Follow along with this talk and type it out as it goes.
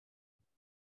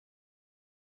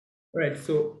All right,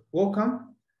 so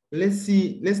welcome. Let's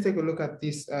take a look at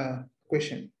this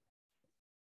question.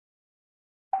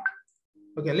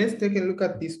 Okay, let's take a look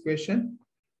at this question.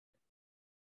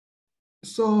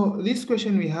 So this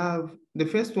question we have, the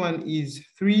first one is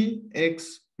 3x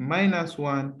minus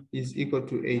 1 is equal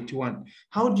to 81.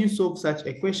 How do you solve such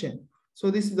a question?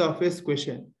 So this is our first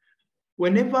question.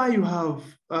 Whenever you have,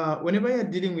 whenever you're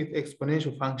dealing with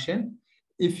exponential function,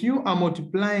 if you are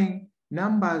multiplying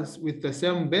numbers with the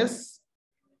same base,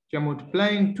 if you're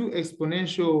multiplying two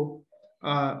exponential,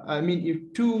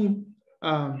 if two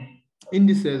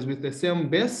indices with the same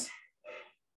base,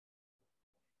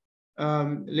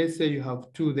 let's say you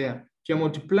have 2 there. If you're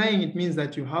multiplying, it means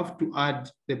that you have to add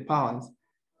the powers.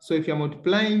 So if you're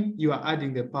multiplying, you are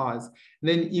adding the powers.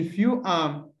 Then if you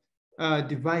are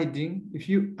dividing, if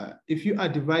you are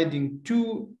dividing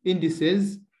two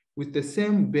indices with the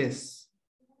same base,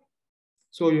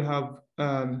 so you have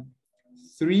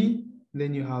 3,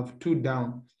 then you have 2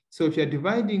 down. So if you're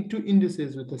dividing two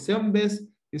indices with the same base,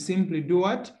 you simply do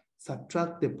what?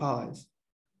 Subtract the powers.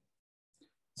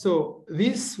 So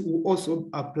this will also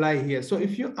apply here. So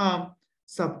if you are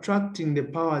subtracting the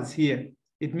powers here,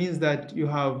 it means that you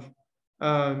have,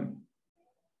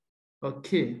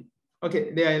 okay,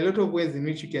 there are a lot of ways in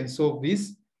which you can solve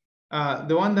this.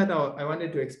 The one that I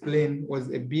wanted to explain was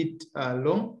a bit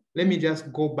long. Let me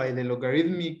just go by the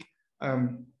logarithmic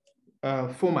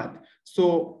format.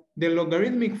 So the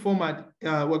logarithmic format,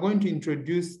 we're going to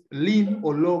introduce ln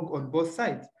or log on both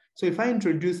sides. So if I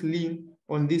introduce ln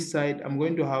on this side, I'm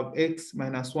going to have x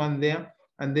minus 1 there.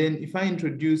 And then if I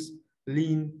introduce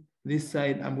ln this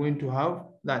side, I'm going to have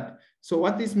that. So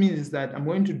what this means is that I'm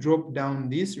going to drop down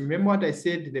this. Remember what I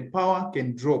said, the power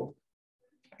can drop.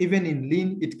 Even in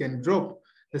ln, it can drop.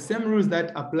 The same rules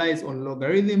that applies on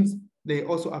logarithms, they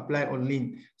also apply on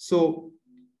ln. So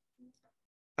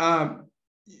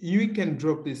you can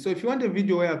drop this. So if you want a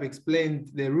video where I've explained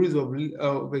the rules of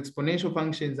exponential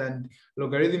functions and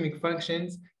logarithmic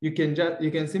functions, you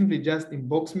can simply just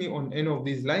inbox me on any of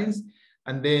these lines,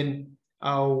 and then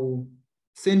I'll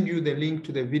send you the link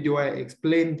to the video where I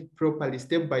explained properly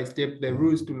step by step the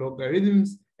rules to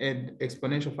logarithms and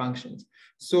exponential functions.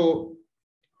 So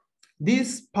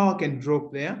this power can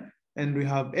drop there, and we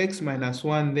have x minus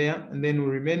 1 there, and then we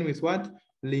remain with what?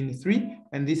 Ln 3,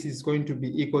 and this is going to be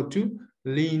equal to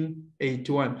ln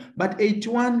 81. But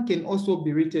 81 can also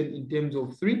be written in terms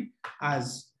of 3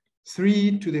 as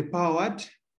 3 to the power what?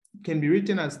 Can be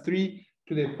written as 3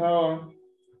 to the power,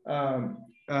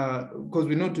 because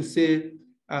we know to say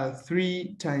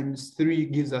 3 times 3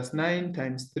 gives us 9,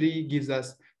 times 3 gives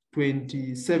us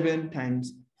 27,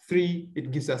 times 3,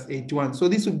 it gives us 81. So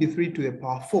this would be 3 to the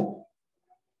power 4.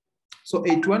 So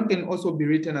 81 can also be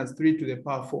written as 3 to the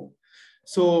power 4.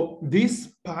 So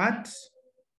this part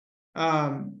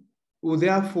will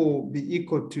therefore be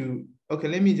equal to, okay,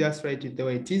 let me just write it the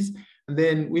way it is. And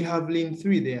then we have ln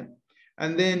 3 there.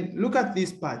 And then look at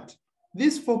this part.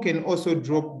 This 4 can also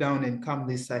drop down and come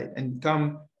this side and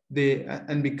become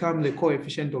the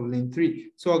coefficient of ln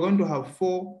 3. So we're going to have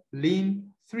 4 ln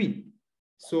 3.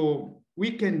 So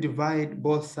we can divide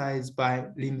both sides by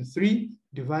ln 3,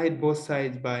 divide both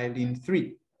sides by ln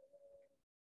 3.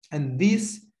 And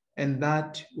this and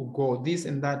that will go, this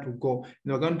and that will go.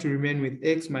 And we're going to remain with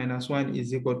x minus 1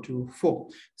 is equal to 4.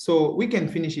 So we can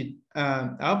finish it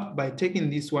up by taking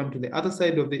this one to the other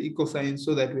side of the equal sign,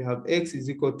 so that we have x is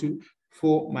equal to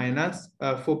 4 minus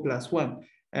 4 plus 1.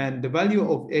 And the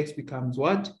value of x becomes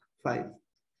what? 5.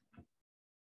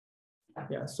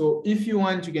 Yeah, so if you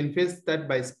want, you can first start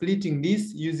by splitting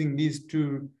this using these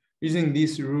two, using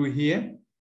this rule here.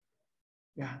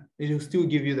 Yeah, it will still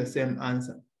give you the same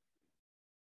answer.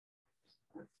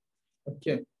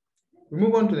 Okay, we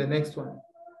move on to the next one.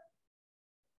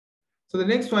 So the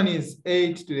next one is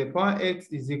 8 to the power x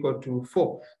is equal to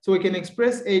 4. So we can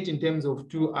express 8 in terms of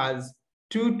 2 as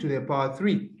 2 to the power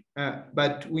 3.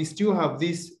 But we still have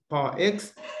this power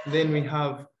x. Then we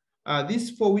have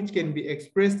this 4, which can be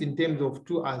expressed in terms of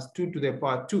 2 as 2 to the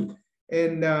power 2.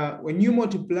 And when you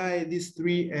multiply this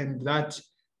 3 and that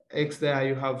x there,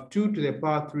 you have 2 to the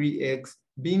power 3x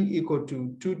being equal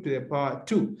to 2 to the power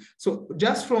 2. So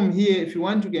just from here, if you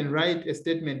want, you can write a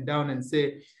statement down and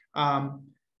say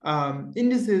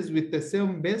indices with the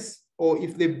same base, or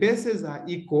if the bases are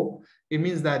equal, it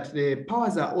means that the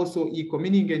powers are also equal,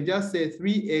 meaning you can just say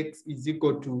 3x is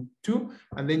equal to 2,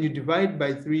 and then you divide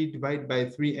by 3,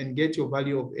 and get your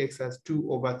value of x as 2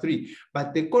 over 3.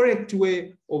 But the correct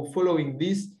way of following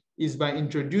this is by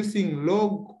introducing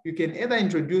log. You can either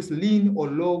introduce ln or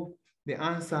log. The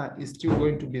answer is still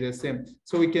going to be the same.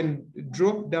 So we can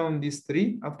drop down this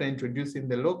 3 after introducing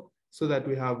the log, so that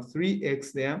we have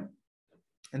 3x there,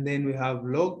 And then we have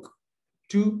log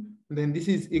 2. And then this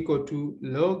is equal to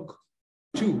log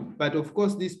 2. But of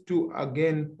course, this 2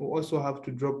 again will also have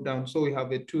to drop down. So we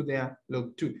have a 2 there,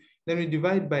 log 2. Then we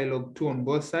divide by log 2 on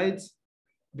both sides.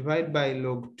 Divide by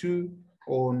log 2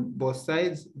 on both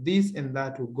sides. This and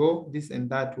that will go. This and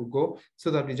that will go.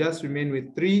 So that we just remain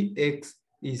with 3x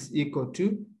is equal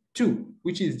to 2,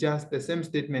 which is just the same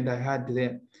statement I had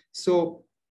there. So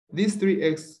this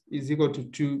 3x is equal to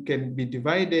 2 can be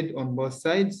divided on both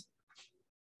sides.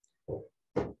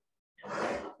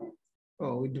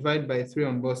 Oh, we divide by 3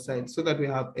 on both sides so that we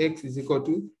have x is equal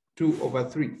to 2 over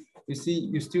 3. You see,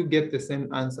 you still get the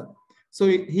same answer. So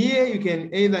here you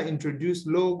can either introduce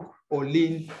log or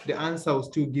ln. The answer will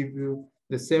still give you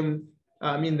the same.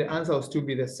 The answer will still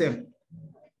be the same.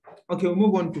 Okay, we'll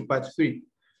move on to part 3.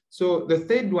 So the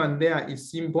third one there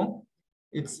is simple.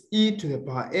 It's e to the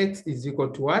power x is equal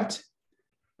to what?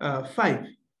 5.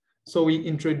 So we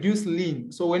introduce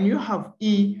ln. So when you have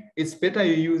e, it's better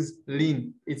you use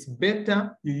ln. It's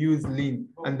better you use ln.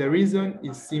 And the reason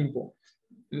is simple.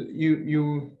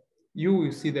 You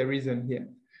will see the reason here.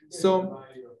 So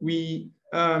we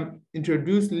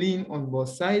introduce ln on both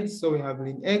sides. So we have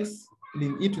ln x,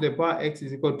 ln e to the power x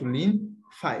is equal to ln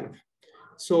 5.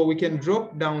 So we can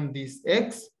drop down this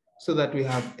x so that we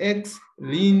have x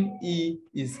ln e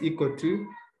is equal to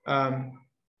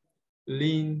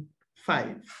ln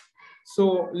 5.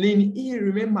 So ln e,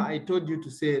 remember I told you to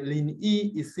say ln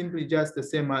e is simply just the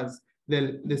same as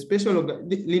the special,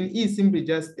 ln e is simply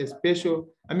just a special,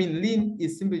 ln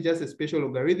is simply just a special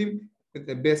logarithm with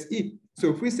the base e.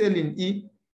 So if we say ln e,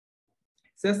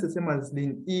 it's just the same as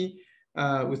ln e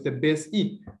with the base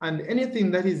e. And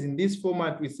anything that is in this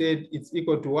format, we said it's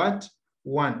equal to what?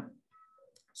 1.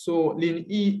 So ln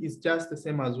e is just the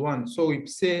same as 1. So we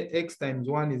say x times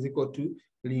 1 is equal to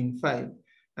ln 5.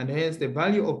 And hence the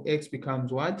value of x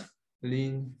becomes what?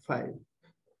 Ln 5.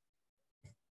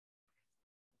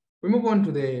 We move on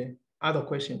to the other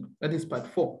question, that is part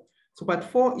 4. So part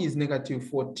 4 is negative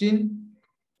 14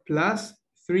 plus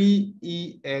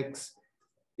 3ex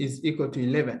is equal to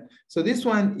 11. So this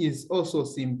one is also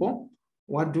simple.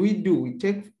 What do? We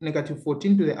take negative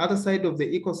 14 to the other side of the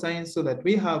equal sign so that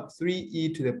we have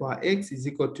 3e to the power x is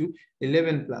equal to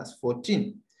 11 plus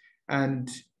 14. And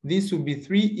this will be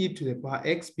 3e to the power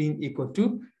x being equal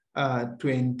to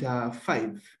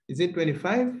 25. Is it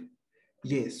 25?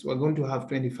 Yes, we're going to have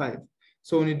 25.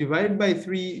 So when you divide by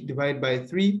 3,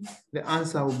 the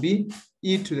answer will be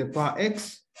e to the power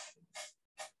x.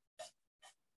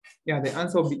 Yeah, the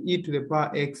answer will be e to the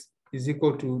power x is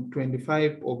equal to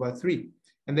 25 over 3.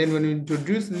 And then when you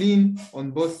introduce ln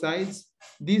on both sides,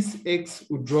 this x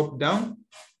will drop down.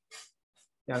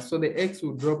 Yeah, so the x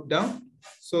will drop down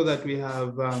so that we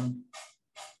have,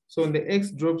 so when the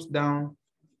x drops down,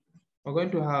 we're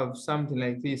going to have something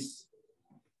like this.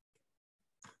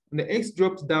 When the x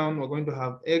drops down, we're going to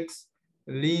have x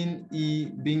ln e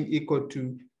being equal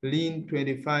to ln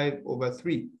 25 over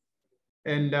 3.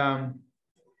 And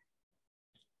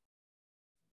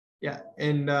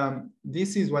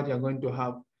this is what you're going to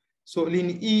have. So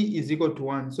ln e is equal to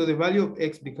 1. So the value of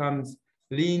x becomes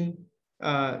ln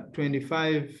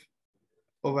 25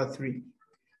 over 3.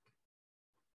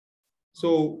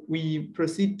 So we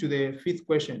proceed to the fifth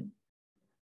question.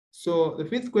 So the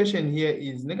fifth question here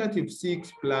is negative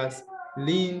 6 plus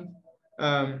ln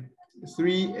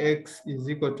 3x is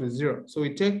equal to 0. So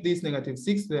we take this negative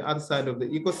 6 to the other side of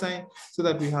the equal sign so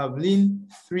that we have ln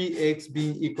 3x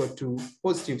being equal to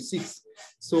positive 6.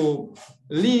 So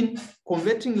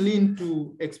converting ln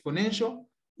to exponential,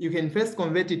 you can first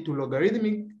convert it to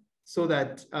logarithmic so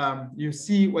that you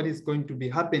see what is going to be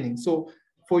happening. So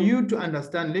for you to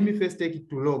understand, let me first take it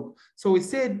to log. So we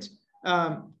said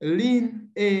ln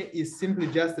a is simply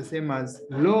just the same as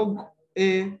log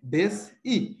a base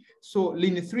e. So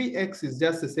ln 3x is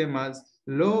just the same as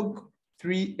log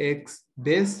 3x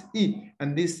base e,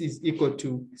 and this is equal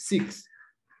to 6.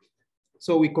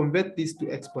 So we convert this to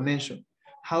exponential.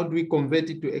 How do we convert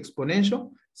it to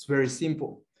exponential? It's very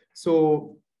simple.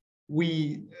 So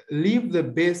we leave the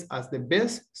base as the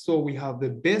base. So we have the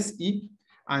base e,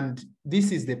 and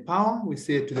this is the power. We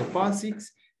say to the power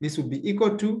 6. This will be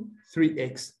equal to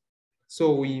 3x.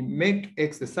 So we make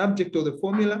x the subject of the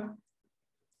formula.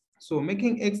 So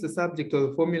making x the subject of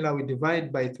the formula, we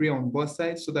divide by 3 on both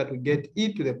sides so that we get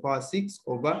e to the power 6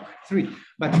 over 3.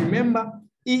 But remember,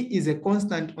 e is a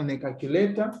constant on a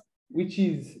calculator, which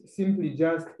is simply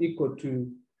just equal to,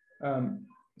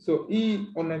 so e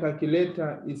on a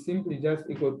calculator is simply just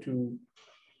equal to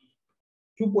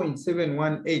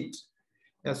 2.718.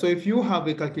 Yeah, so if you have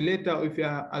a calculator, or if you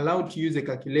are allowed to use a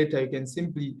calculator, you can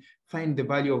simply find the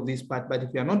value of this part. But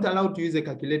if you are not allowed to use a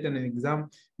calculator in an exam,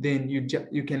 then you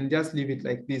can just leave it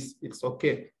like this. It's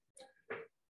okay.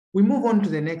 We move on to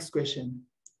the next question.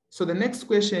 So the next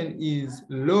question is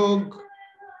log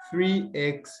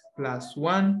 3x plus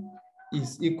 1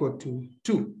 is equal to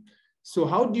 2. So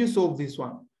how do you solve this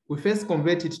one? We first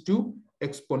convert it to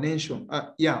exponential.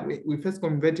 We first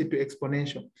convert it to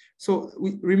exponential. So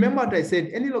remember what I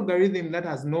said, any logarithm that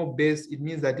has no base, it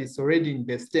means that it's already in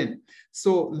base 10.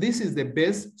 So this is the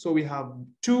base. So we have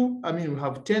we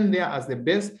have 10 there as the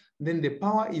base. Then the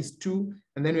power is 2.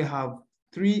 And then we have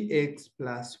 3x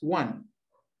plus 1.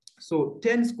 So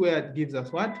 10 squared gives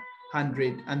us what?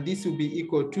 100. And this will be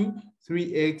equal to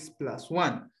 3x plus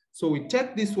 1. So we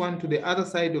take this one to the other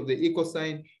side of the equal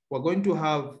sign. We're going to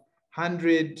have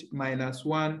 100 minus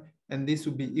 1, and this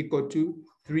will be equal to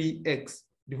 3x.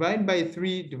 Divide by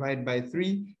 3, divide by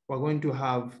 3. We're going to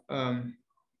have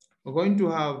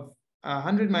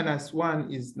 100 minus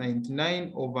 1 is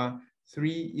 99 over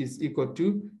 3 is equal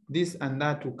to this, and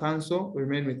that will cancel,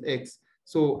 remain with x.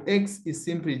 So x is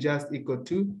simply just equal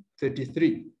to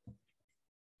 33.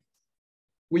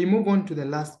 We move on to the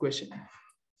last question.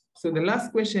 So the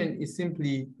last question is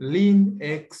simply ln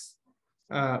x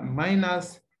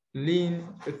minus ln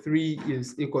 3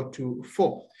 is equal to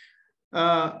 4.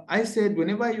 I said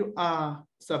whenever you are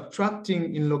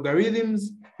subtracting in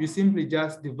logarithms, you simply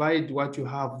just divide what you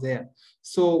have there.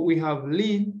 So we have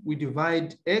ln, we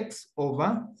divide x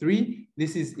over 3.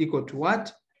 This is equal to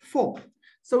what? 4.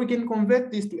 So we can convert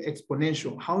this to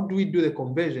exponential. How do we do the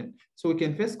conversion? So we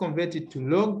can first convert it to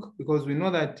log, because we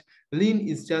know that ln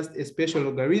is just a special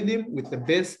logarithm with the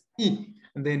base e.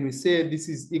 And then we say this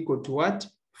is equal to what?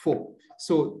 4.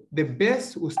 So the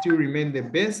base will still remain the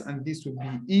base, and this will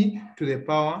be e to the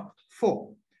power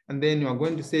 4. And then you are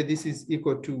going to say this is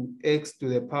equal to x to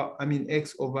the power,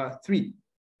 x over 3.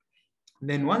 And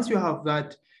then once you have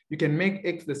that, you can make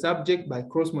x the subject by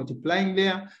cross multiplying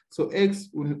there. So x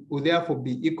will therefore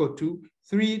be equal to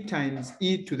 3 times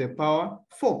e to the power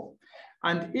 4.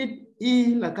 And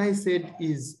e, like I said,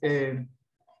 is a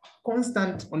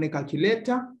constant on a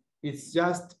calculator. It's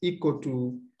just equal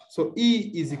to, so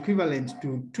e is equivalent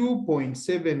to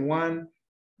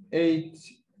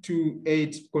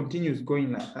 2.71828, continues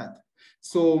going like that.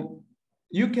 So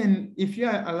you can, if you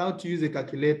are allowed to use a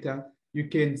calculator, you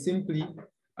can simply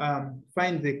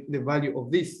find the value of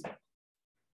this.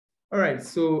 All right,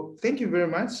 so thank you very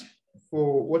much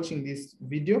for watching this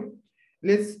video.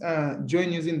 Let's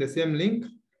join using the same link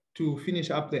to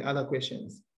finish up the other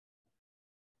questions.